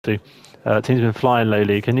Team's been flying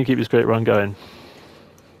lately. Can you keep this great run going?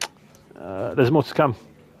 There's more to come.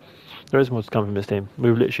 There is more to come from this team.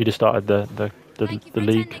 We've literally just started the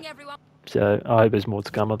league. So I hope there's more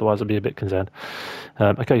to come, otherwise I'll be a bit concerned.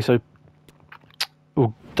 Okay, so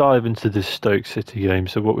we'll dive into this Stoke City game.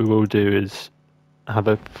 So what we will do is have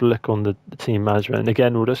a flick on the team management. And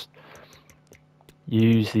again, we'll just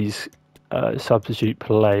use these substitute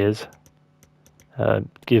players,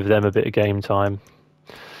 give them a bit of game time.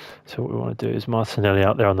 So what we want to do is Martinelli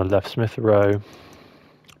out there on the left, Smith Rowe,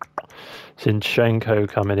 Zinchenko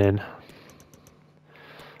coming in,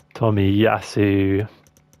 Tommy Yasu.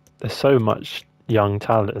 There's so much young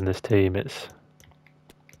talent in this team. It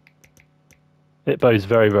bodes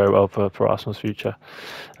very, very well for Arsenal's future.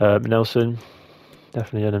 Nelson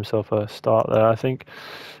definitely had himself a start there, I think.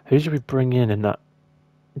 Who should we bring in that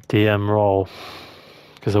DM role?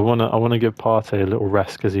 Because I want to give Partey a little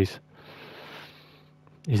rest because he's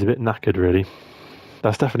a bit knackered, really.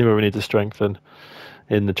 That's definitely where we need to strengthen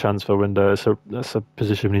in the transfer window. So that's a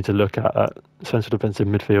position we need to look at central defensive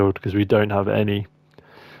midfield, because we don't have any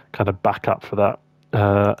kind of backup for that.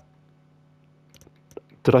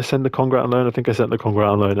 Did I send the Congra out on loan? I think I sent the Congra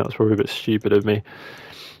out on loan. That was probably a bit stupid of me,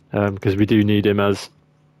 because we do need him as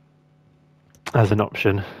an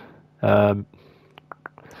option. Who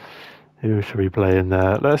should we play in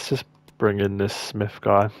there? Let's just bring in this Smith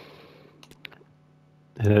guy.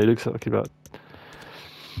 Yeah, he looks like about.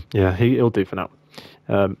 Yeah, he'll do for now.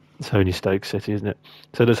 It's only Stoke City, isn't it?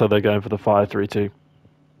 So that's how they're going for the 5-3-2.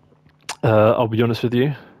 I'll be honest with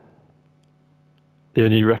you. The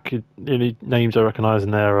only names I recognise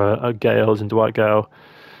in there are Gales and Dwight Gale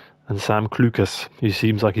and Sam Klukas, who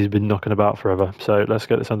seems like he's been knocking about forever. So let's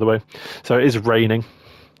get this underway. So it is raining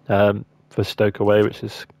for Stoke away, which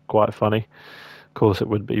is quite funny. Of course, it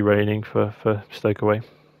would be raining for Stoke away.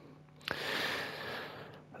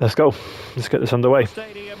 Let's go. Let's get this underway. So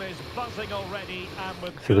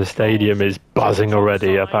the stadium is buzzing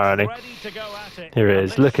already, apparently. Here it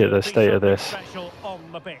is. Look at the state of this.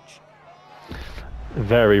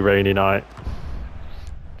 Very rainy night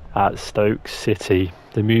at Stoke City.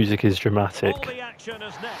 The music is dramatic.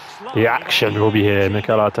 The action will be here.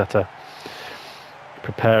 Mikel Arteta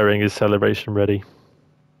preparing his celebration ready.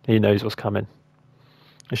 He knows what's coming.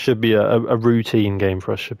 It should be a routine game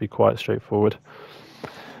for us. Should be quite straightforward.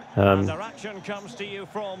 We'll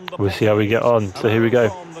see how we get on. So here we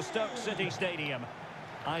go.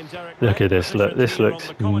 Look at this. Look, this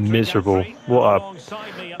looks miserable. What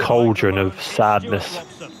a cauldron of sadness.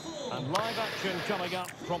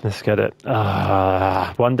 Let's get it.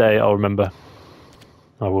 One day I'll remember.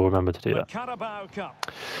 I will remember to do that.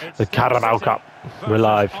 The Carabao Cup. We're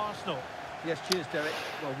live.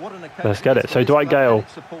 Let's get it. So Dwight Gale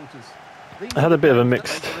had a bit of a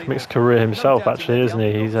mixed career himself, actually, isn't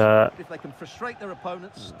he? He's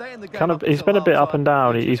he's been a bit up and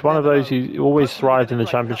down. He's one of those who always thrived in the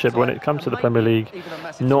Championship. When it comes to the Premier League,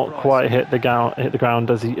 not quite hit the ground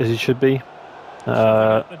as he should be.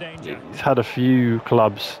 He's had a few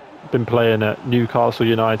clubs, been playing at Newcastle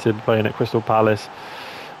United, playing at Crystal Palace,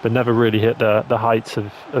 but never really hit the heights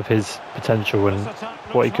of his potential and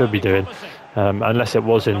what he could be doing, unless it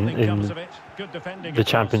was in the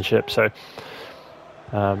Championship. So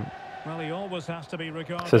there's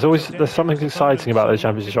something exciting about those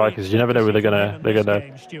Championship strikers. You never know whether they're gonna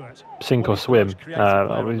sink or swim.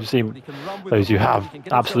 We've seen those who have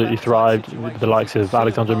absolutely thrived, with the likes of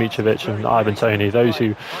Alexander Mitrovic and Ivan Toney, those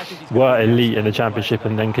who were elite in the Championship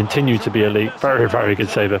and then continue to be elite. Very, very good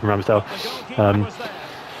saver from Ramsdale.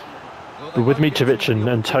 But with Mitrovic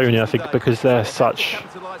and Toney, I think because they're such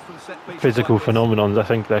physical phenomenons, I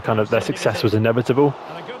think their success was inevitable.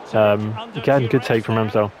 Again, good take from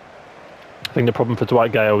Ramsdale. I think the problem for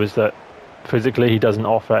Dwight Gale is that physically he doesn't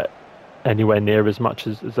offer anywhere near as much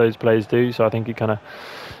as those players do. So I think it kind of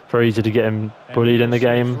very easy to get him bullied in the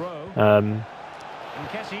game. And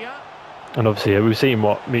obviously we've seen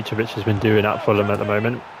what Mitrovic has been doing at Fulham at the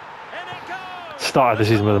moment. Started the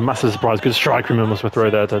season with a massive surprise. Good strike from him, Smith Rowe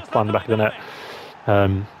there to find the back of the net.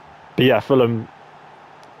 But yeah, Fulham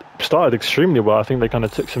started extremely well. I think they kind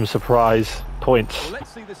of took some surprise points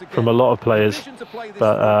from a lot of players,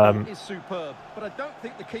 but I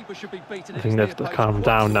think they've calmed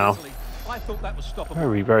down now.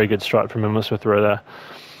 Very, very good strike from him, Smith Rowe there.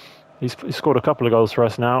 He's scored a couple of goals for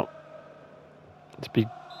us now. It'd be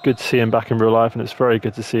good to see him back in real life, and it's very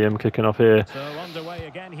good to see him kicking off here. So underway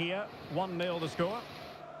again here, 1-0 the score.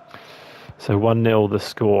 So 1-0 the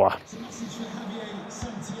score.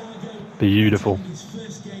 Beautiful.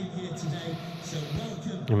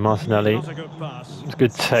 And Martinelli, it's a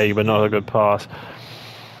good save, but not a good pass.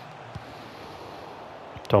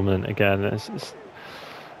 dominant again.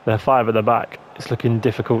 They're 5 at the back. It's looking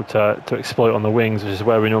difficult to exploit on the wings, which is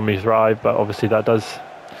where we normally thrive, but obviously that does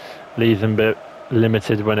leave them a bit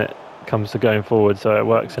limited when it comes to going forward, so it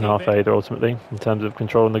works in our favour ultimately in terms of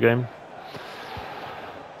controlling the game.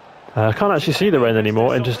 I can't actually see the rain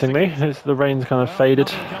anymore, interestingly. The rain's kind of faded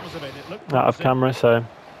out of camera, so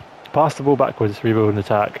pass the ball backwards, rebuild an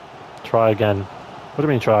attack, try again. What do you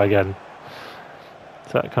mean try again?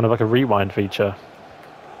 Is that kind of like a rewind feature?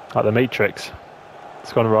 Like the Matrix?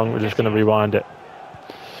 It's gone wrong, we're just going to rewind it.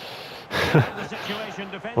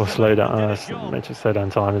 Or slow down, Matrix slow down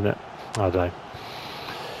time, isn't it? I don't know.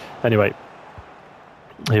 Anyway,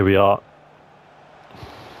 here we are.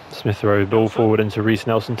 Smith Rowe, ball forward into Reece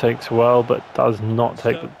Nelson, takes well, but does not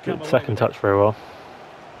take the second touch very well.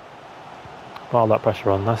 Pile that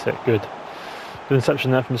pressure on, that's it, good. Good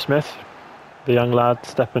interception there from Smith. The young lad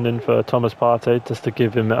stepping in for Thomas Partey just to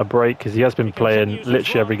give him a break, because he has been playing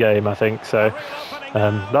literally every game, I think. So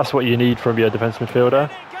that's what you need from your defensive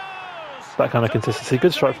midfielder. That kind of consistency.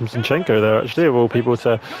 Good strike from Zinchenko there, actually, of all people,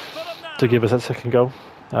 to give us that second goal.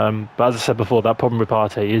 But as I said before, that problem with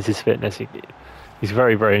Partey is his fitness. He's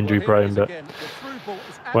very, very injury prone, but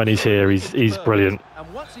when he's here, he's brilliant.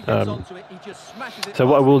 So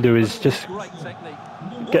what I will do is just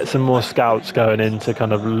get some more scouts going in to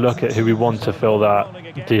kind of look at who we want to fill that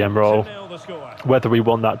DM role. Whether we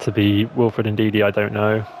want that to be Wilfred Ndidi, I don't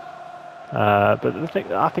know. But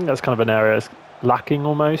I think that's kind of an area that's lacking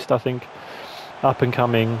almost. I think up and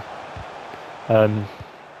coming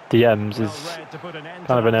DMs is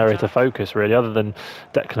kind of an area to focus, really, other than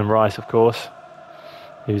Declan Rice, of course.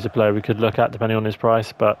 He's a player we could look at depending on his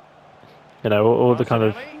price, but you know, all the kind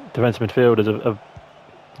of defensive midfielders are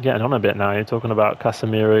getting on a bit now. You're talking about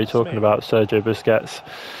Casemiro, you're talking about Sergio Busquets,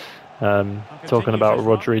 talking about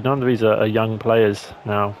Rodri. None of these are young players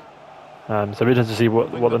now. So we're interested to see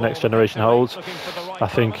what the next generation holds. I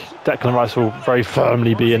think Declan Rice will very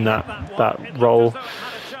firmly be in that role,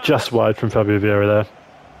 just wide from Fabio Vieira there.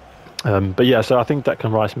 But yeah, so I think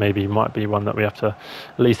Declan Rice might be one that we have to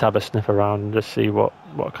at least have a sniff around and just see what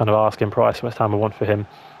kind of asking price West Ham will want for him.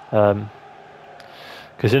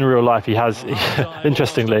 Because in real life,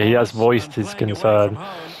 interestingly, he has voiced his concern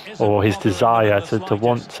or his desire to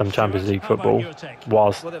want some Champions League football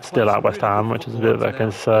whilst still at West Ham, which is a bit of a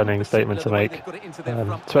concerning statement to make,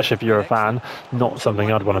 especially if you're a fan. Not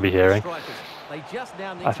something I'd want to be hearing.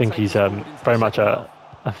 I think he's very much a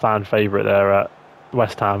fan favourite there at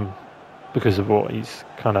West Ham, because of what he's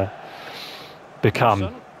kind of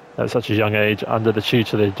become at such a young age under the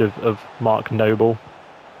tutelage of Mark Noble,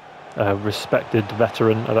 a respected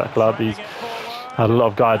veteran of that club. He's had a lot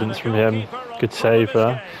of guidance from him. Good save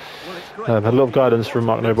there. Had a lot of guidance from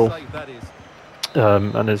Mark Noble,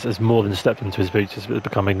 and has more than stepped into his boots. He's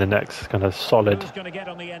becoming the next kind of solid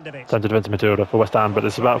centre defensive midfielder for West Ham, but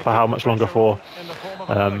it's about for how much longer for.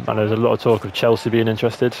 And there's a lot of talk of Chelsea being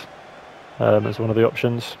interested as one of the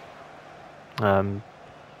options.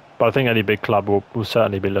 But I think any big club will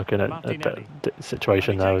certainly be looking at the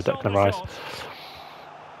situation there with Declan Rice.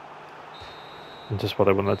 And just what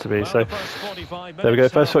I want it to be. So there we go,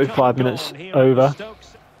 first 45 minutes over.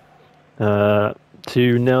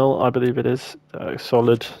 2-0, I believe it is.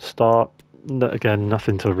 Solid start. Again,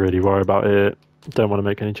 nothing to really worry about here. Don't want to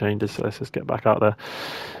make any changes, so let's just get back out there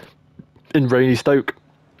in rainy Stoke.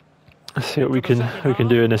 Let's see what we can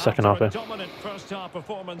do in the second half here.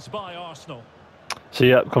 So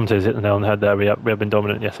yeah, commentators hit the nail on the head there. We have been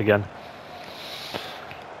dominant yet again.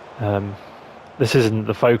 This isn't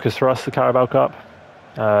the focus for us, the Carabao Cup.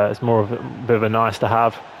 It's more of a bit of a nice to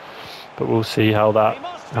have, but we'll see how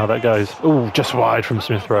that goes. Oh, just wide from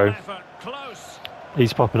Smith Rowe.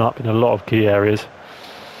 He's popping up in a lot of key areas.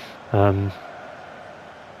 I mean,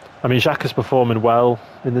 Xhaka's performing well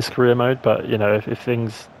in this career mode, but you know, if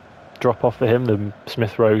things drop off for him, then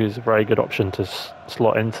Smith Rowe is a very good option to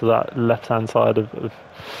slot into that left-hand side of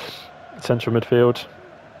central midfield.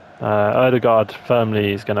 Odegaard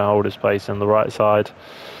firmly is going to hold his place on the right side,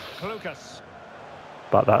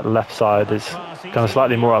 but that left side is kind of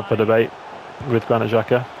slightly more up for debate with Granit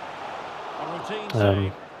Xhaka.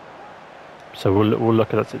 So we'll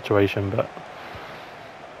look at that situation, but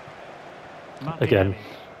again,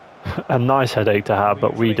 a nice headache to have,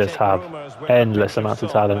 but we just have endless amounts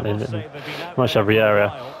of talent in much every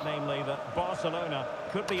area.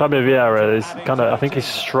 Fabio Vieira is I think he's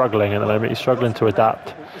struggling at the moment. He's struggling to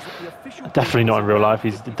adapt. Definitely not in real life.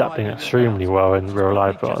 He's adapting extremely well in real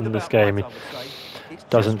life, but in this game, he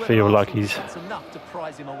doesn't feel like he's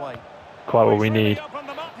quite what we need.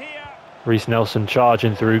 Reece Nelson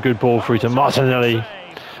charging through, good ball through to Martinelli.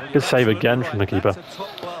 Good save again from the keeper.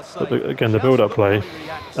 But again, the build-up play,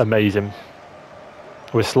 amazing.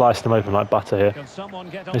 We're slicing them open like butter here.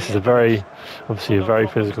 This is obviously a very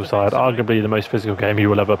physical side. Arguably the most physical game you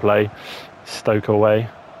will ever play. Stoke away.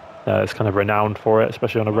 It's kind of renowned for it,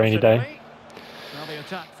 especially on a rainy day.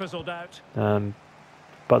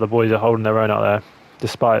 But the boys are holding their own out there,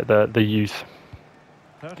 despite the youth.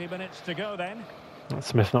 30 minutes to go then.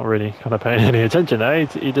 Smith not really kind of paying any attention there.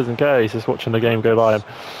 He doesn't care. He's just watching the game go by him.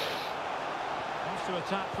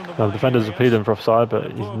 The defenders are pleading for offside,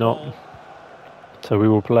 but he's not. So we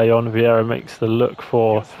will play on. Vieira makes the look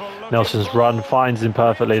for Nelson's run, finds him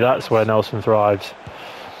perfectly. That's where Nelson thrives.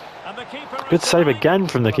 Good save again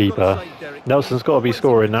from the keeper. Nelson's got to be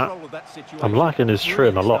scoring that. I'm liking his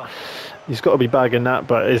trim a lot. He's got to be bagging that,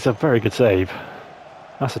 but it's a very good save.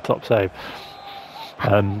 That's a top save.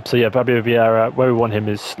 So yeah, Fabio Vieira, where we want him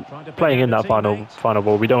is playing in that final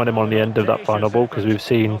ball. We don't want him on the end of that final ball because we've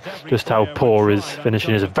seen just how poor his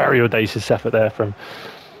finishing is. A very audacious effort there from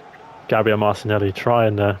Gabriel Martinelli,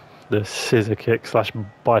 trying the scissor kick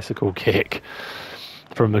 / bicycle kick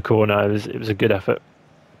from the corner. It was a good effort.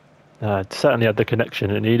 Certainly had the connection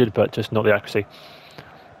it needed, but just not the accuracy.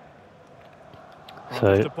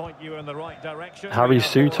 So Harry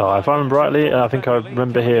Sutar, if I remember rightly, I think I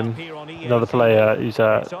remember him, another player who's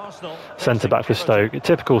a centre back for Stoke, a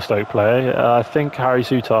typical Stoke player. I think Harry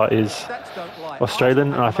Sutar is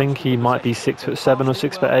Australian, and I think he might be 6'7" or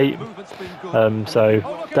 6'8". So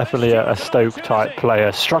definitely a Stoke type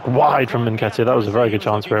player. Struck wide from Nketiah. That was a very good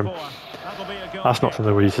chance for him. That's not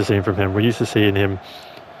something we're used to seeing from him. We're used to seeing him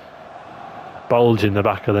bulge in the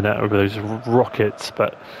back of the net with those rockets,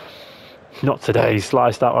 but not today. He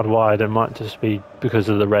sliced that one wide. It might just be because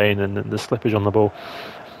of the rain and the slippage on the ball.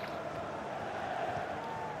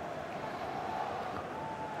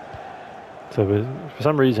 So for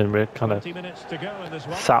some reason we're kind of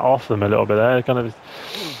sat off them a little bit there, kind of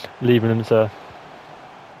leaving them to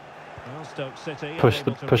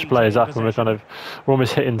push players up, and we're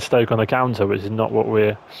almost hitting Stoke on the counter, which is not what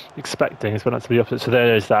we're expecting. It's been up to the opposite. So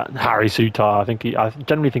there is that Harry Sutar. I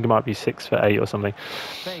generally think it might be 6'8" or something.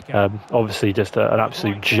 Obviously just an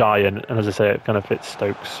absolute giant, and as I say, it kind of fits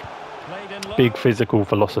Stoke's big physical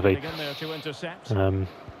philosophy.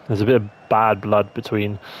 There's a bit of bad blood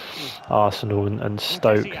between Arsenal and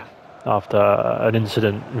Stoke after an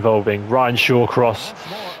incident involving Ryan Shawcross,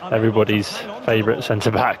 everybody's favourite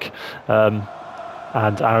centre-back, and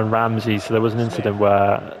Aaron Ramsey. So there was an incident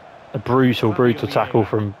where a brutal tackle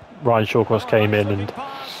from Ryan Shawcross came in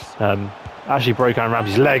and actually broke Aaron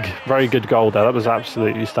Ramsey's leg. Very good goal there. That was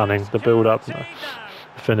absolutely stunning. The build-up, the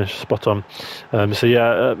finish, spot on. So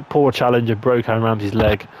yeah, poor challenger broke Aaron Ramsey's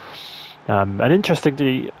leg. And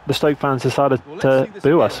interestingly, the Stoke fans decided to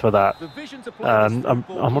boo us for that. I'm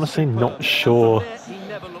honestly not sure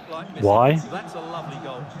why,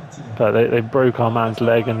 but they broke our man's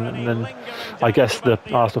leg, and then I guess the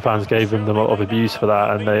Arsenal fans gave them a lot of abuse for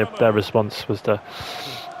that, and their response was to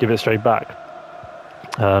give it straight back.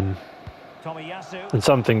 And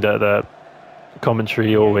something that the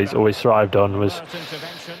commentary always thrived on was,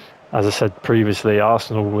 as I said previously,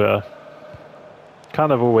 Arsenal were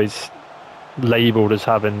kind of always labelled as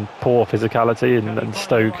having poor physicality, and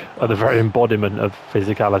Stoke are the very embodiment of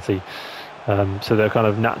physicality. So they're kind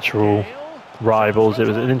of natural rivals. It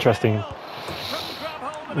was an interesting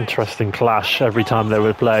clash every time they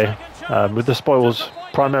would play, with the spoils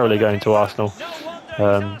primarily going to Arsenal,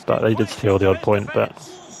 but they did steal the odd point, but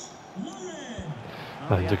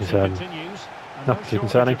nothing too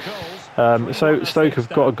concerning. So Stoke have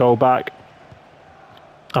got a goal back.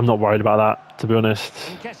 I'm not worried about that, to be honest.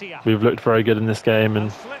 We've looked very good in this game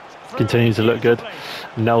and continue to look good.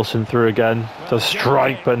 Nelson through again. Does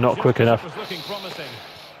strike, but not quick enough.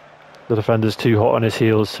 The defender's too hot on his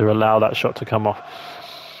heels to allow that shot to come off.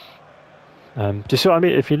 Do you see what I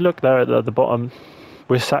mean? If you look there at the bottom,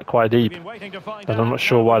 we're sat quite deep. And I'm not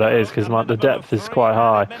sure why that is, because the depth is quite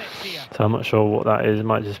high. So I'm not sure what that is. It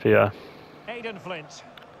might just be a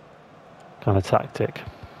kind of tactic.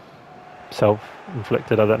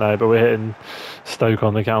 Self-inflicted, I don't know, but we're hitting Stoke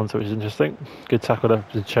on the counter, which is interesting. Good tackle there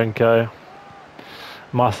from Zinchenko.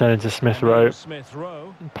 Martinelli into Smith Rowe.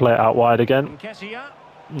 Play it out wide again.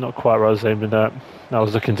 Not quite where I was aiming there. I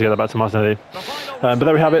was looking to get that back to Martinelli. But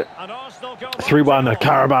there we have it. 3-1, a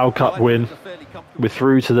Carabao Cup win. We're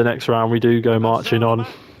through to the next round. We do go marching on.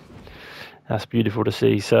 That's beautiful to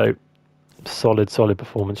see. So, solid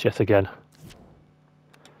performance yet again.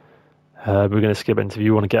 We're going to skip into.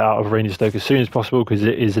 You want to get out of Rangers Stoke as soon as possible because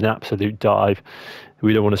it is an absolute dive.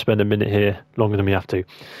 We don't want to spend a minute here longer than we have to.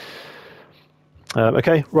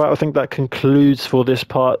 Okay, right, I think that concludes for this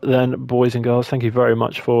part then, boys and girls. Thank you very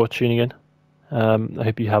much for tuning in. I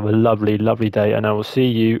hope you have a lovely, lovely day, and I will see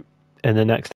you in the next